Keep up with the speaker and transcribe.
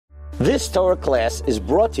This Torah class is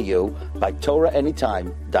brought to you by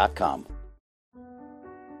TorahAnytime.com.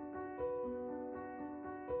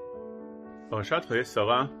 Parashat Chayei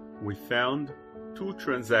Sarah, we found two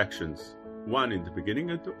transactions, one in the beginning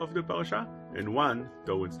of the parasha and one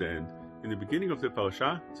towards the end. In the beginning of the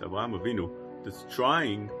parasha, it's Avraham Avinu that's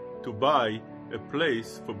trying to buy a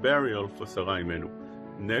place for burial for Sarah Imenu.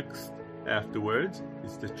 Next, afterwards,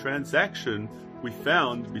 is the transaction we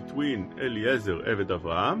found between Eliezer, Eved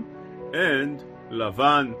Avraham, and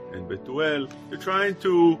Lavan and Betuel. They're trying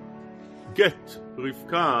to get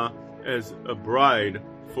Rivka as a bride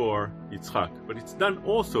for Yitzchak. But it's done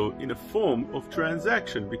also in a form of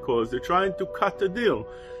transaction because they're trying to cut a deal.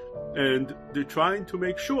 And they're trying to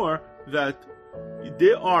make sure that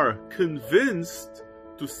they are convinced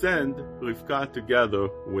to send Rivka together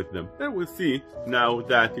with them. And we'll see now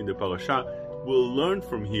that in the parasha, we'll learn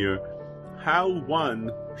from here how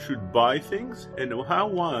one should buy things and how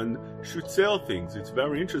one should sell things. It's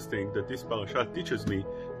very interesting that this parasha teaches me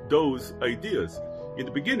those ideas. In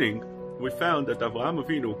the beginning, we found that Avraham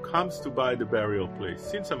Avinu comes to buy the burial place.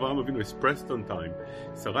 Since Avraham Avinu is pressed on time,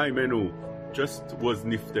 Sarah Imenu just was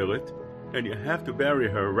nifteret, and you have to bury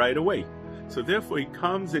her right away. So therefore he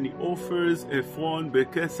comes and he offers Ephron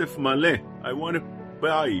bekesef maleh. I want to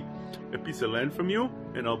buy a piece of land from you,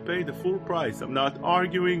 and I'll pay the full price. I'm not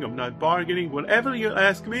arguing, I'm not bargaining. Whatever you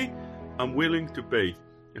ask me, I'm willing to pay.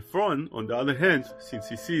 Ephron, on the other hand, since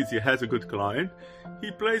he sees he has a good client,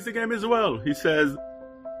 he plays the game as well. He says,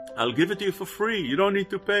 I'll give it to you for free. You don't need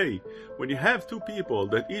to pay. When you have two people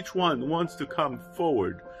that each one wants to come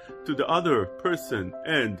forward to the other person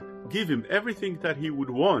and give him everything that he would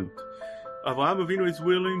want, Avraham Avinu is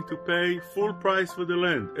willing to pay full price for the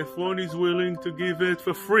land. Ephron is willing to give it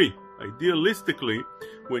for free. Idealistically,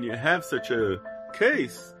 when you have such a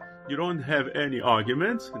case, you don't have any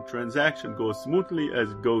arguments. The transaction goes smoothly as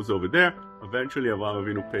it goes over there. Eventually, Avraham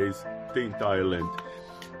Avinu pays the entire land.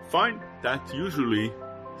 Fine, that's usually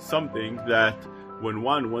something that when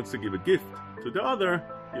one wants to give a gift to the other,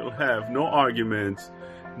 you'll have no arguments,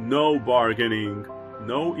 no bargaining,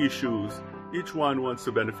 no issues. Each one wants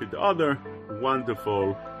to benefit the other.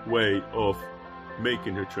 Wonderful way of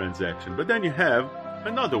making a transaction. But then you have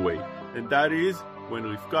another way, and that is when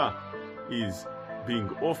Rivka is being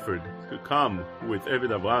offered to come with Eved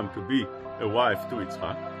Avraham to be a wife to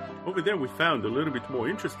Yitzchak. Over there we found a little bit more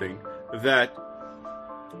interesting that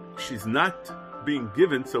she's not being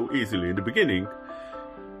given so easily. In the beginning,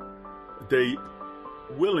 they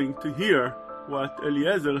willing to hear what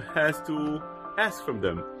Eliezer has to ask from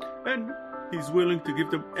them, and he's willing to give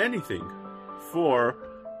them anything for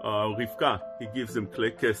Rivka. He gives them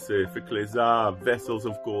klei kesef, klei zahav, vessels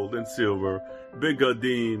of gold and silver,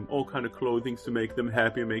 begadim, all kind of clothing to make them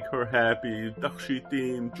happy, make her happy,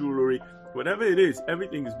 tachshitim, jewelry, whatever it is,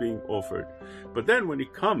 everything is being offered. But then when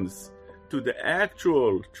it comes to the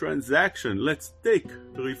actual transaction, let's take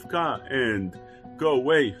Rivka and go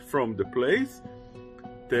away from the place,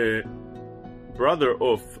 the brother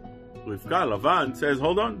of Rivka, Lavan, says,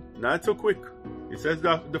 hold on, not so quick. He says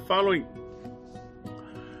the following,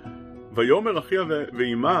 ויאמר אחיה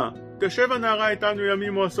ואימה, תשב הנערה איתנו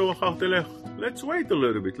ימים או עשור אחר תלך. Let's wait a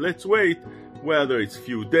little bit. Let's wait, whether it's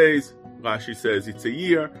few days, Rashi says it's a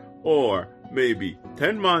year, or maybe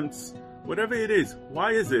 10 months, whatever it is.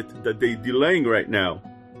 Why is it that they're delaying right now?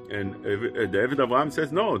 And David Avraham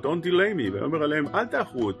says, no, don't delay me. ויאמר עליהם, אל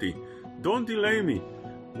תאחרו אותי. Don't delay me.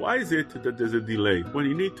 Why is it that there's a delay? When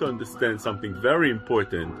you need to understand something very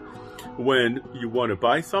important, when you want to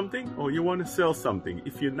buy something or you want to sell something,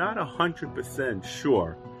 if you're not 100%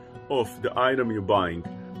 sure of the item you're buying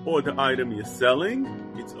or the item you're selling,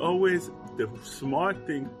 it's always the smart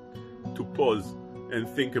thing to pause and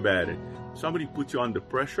think about it. Somebody puts you under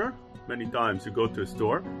pressure. Many times you go to a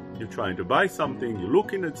store, you're trying to buy something, you're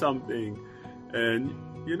looking at something, and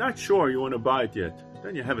you're not sure you want to buy it yet.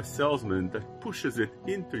 Then you have a salesman that pushes it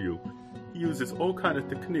into you. He uses all kind of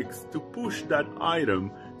techniques to push that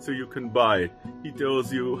item so you can buy it. He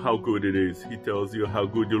tells you how good it is. He tells you how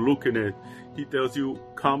good you look in it. He tells you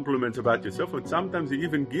compliments about yourself, and sometimes he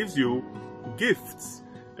even gives you gifts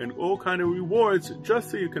and all kind of rewards just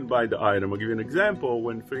so you can buy the item. I'll give you an example.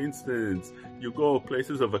 When, for instance, you go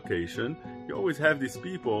places of vacation, you always have these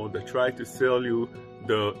people that try to sell you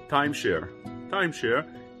the timeshare. Timeshare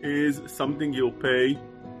is something you'll pay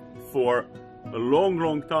for a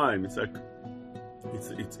long time. It's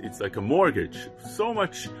like a mortgage. So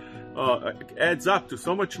much adds up to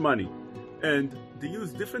so much money, and they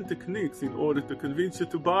use different techniques in order to convince you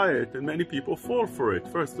to buy it, and many people fall for it.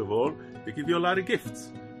 First of all, they give you a lot of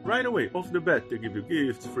gifts right away off the bat. They give you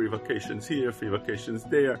gifts, free vacations here, free vacations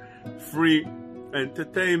there, free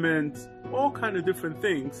entertainment, all kind of different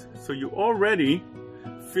things. So you already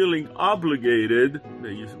feeling obligated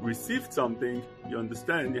that you received something, you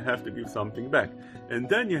understand you have to give something back. And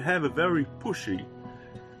then you have a very pushy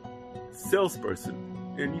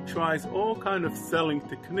salesperson, and he tries all kind of selling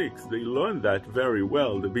techniques. They learn that very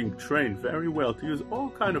well. They're being trained very well to use all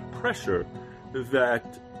kind of pressure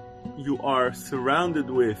that you are surrounded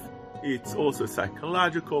with. It's also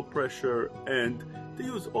psychological pressure, and they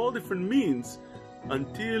use all different means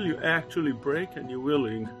until you actually break and you're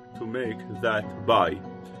willing to make that buy.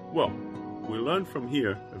 Well, we learn from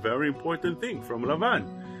here a very important thing from Lavan,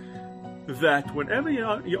 that whenever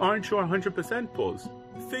you aren't sure 100%, pause.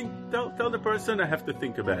 Tell the person, I have to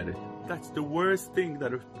think about it. That's the worst thing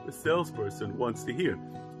that a salesperson wants to hear.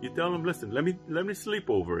 You tell them, listen, let me sleep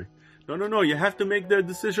over it. No, you have to make the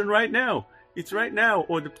decision right now. It's right now,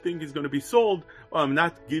 or the thing is going to be sold. Or I'm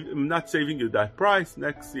not saving you that price.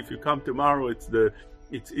 Next, if you come tomorrow, the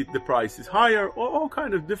price is higher, or all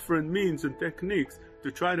kind of different means and techniques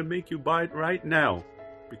to try to make you buy it right now,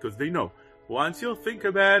 because they know once you'll think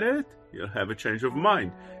about it, you'll have a change of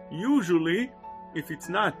mind. Usually, if it's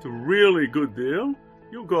not a really good deal,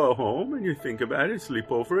 you go home and you think about it,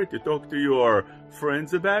 sleep over it, you talk to your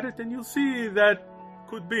friends about it, and you'll see that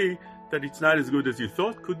could be that it's not as good as you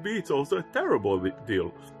thought, could be it's also a terrible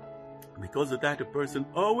deal. Because of that, a person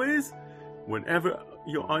always, whenever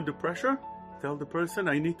you're under pressure, tell the person,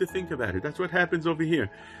 I need to think about it. That's what happens over here.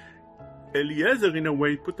 Eliezer, in a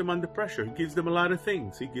way, put them under pressure. He gives them a lot of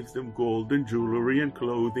things. He gives them gold and jewelry and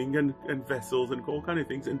clothing and vessels and all kind of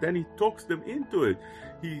things. And then he talks them into it.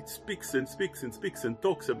 He speaks and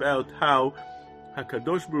talks about how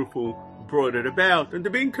HaKadosh Baruch Hu brought it about. And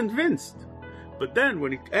they're being convinced. But then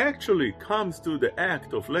when it actually comes to the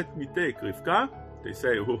act of let me take Rivka, they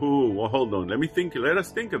say, well, hold on, let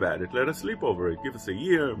us think about it. Let us sleep over it. Give us a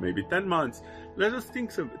year, maybe 10 months. Let us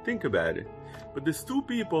think about it. But there's two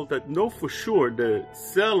people that know for sure the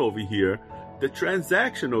sell over here, the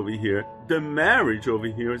transaction over here, the marriage over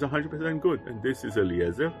here is 100% good. And this is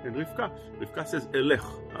Eliezer and Rivka. Rivka says, Elech,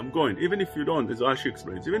 I'm going. Even if you don't, as Rashi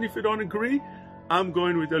explains, even if you don't agree, I'm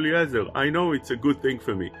going with Eliezer. I know it's a good thing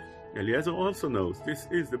for me. Eliezer also knows this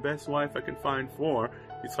is the best wife I can find for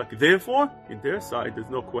Yitzchak. Therefore, in their side, there's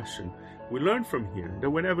no question. We learn from here that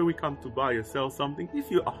whenever we come to buy or sell something, if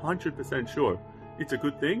you're 100% sure it's a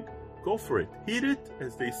good thing, go for it. Heat it,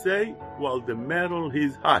 as they say, while the metal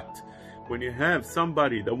is hot. When you have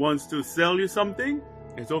somebody that wants to sell you something,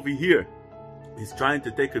 it's over here. He's trying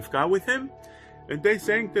to take Rivka with him, and they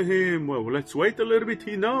saying to him, well, let's wait a little bit.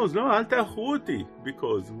 He knows, no, al ta'chuti,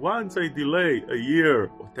 because once I delay a year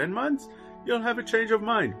or 10 months, you'll have a change of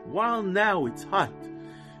mind. While now it's hot,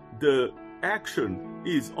 the action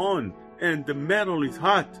is on, and the metal is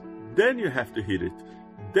hot, then you have to hit it.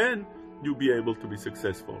 Then you'll be able to be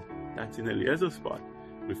successful. That's in Eliezer's spot.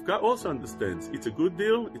 Rivka also understands it's a good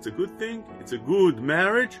deal, it's a good thing, it's a good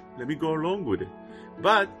marriage, let me go along with it.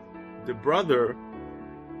 But the brother,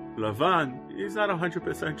 Lavan, is not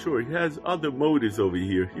 100% sure. He has other motives over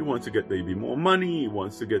here. He wants to get maybe more money, he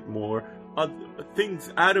wants to get more other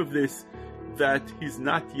things out of this that he's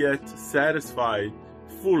not yet satisfied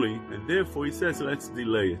fully, and therefore he says, let's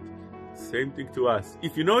delay it. Same thing to us.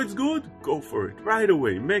 If you know it's good, go for it right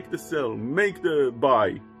away. Make the sell, make the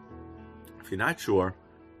buy. If you're not sure,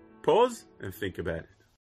 pause and think about it.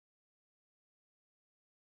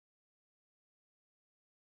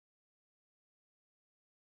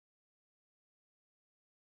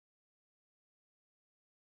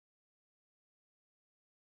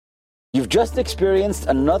 You've just experienced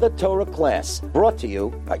another Torah class brought to you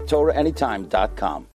by TorahAnytime.com.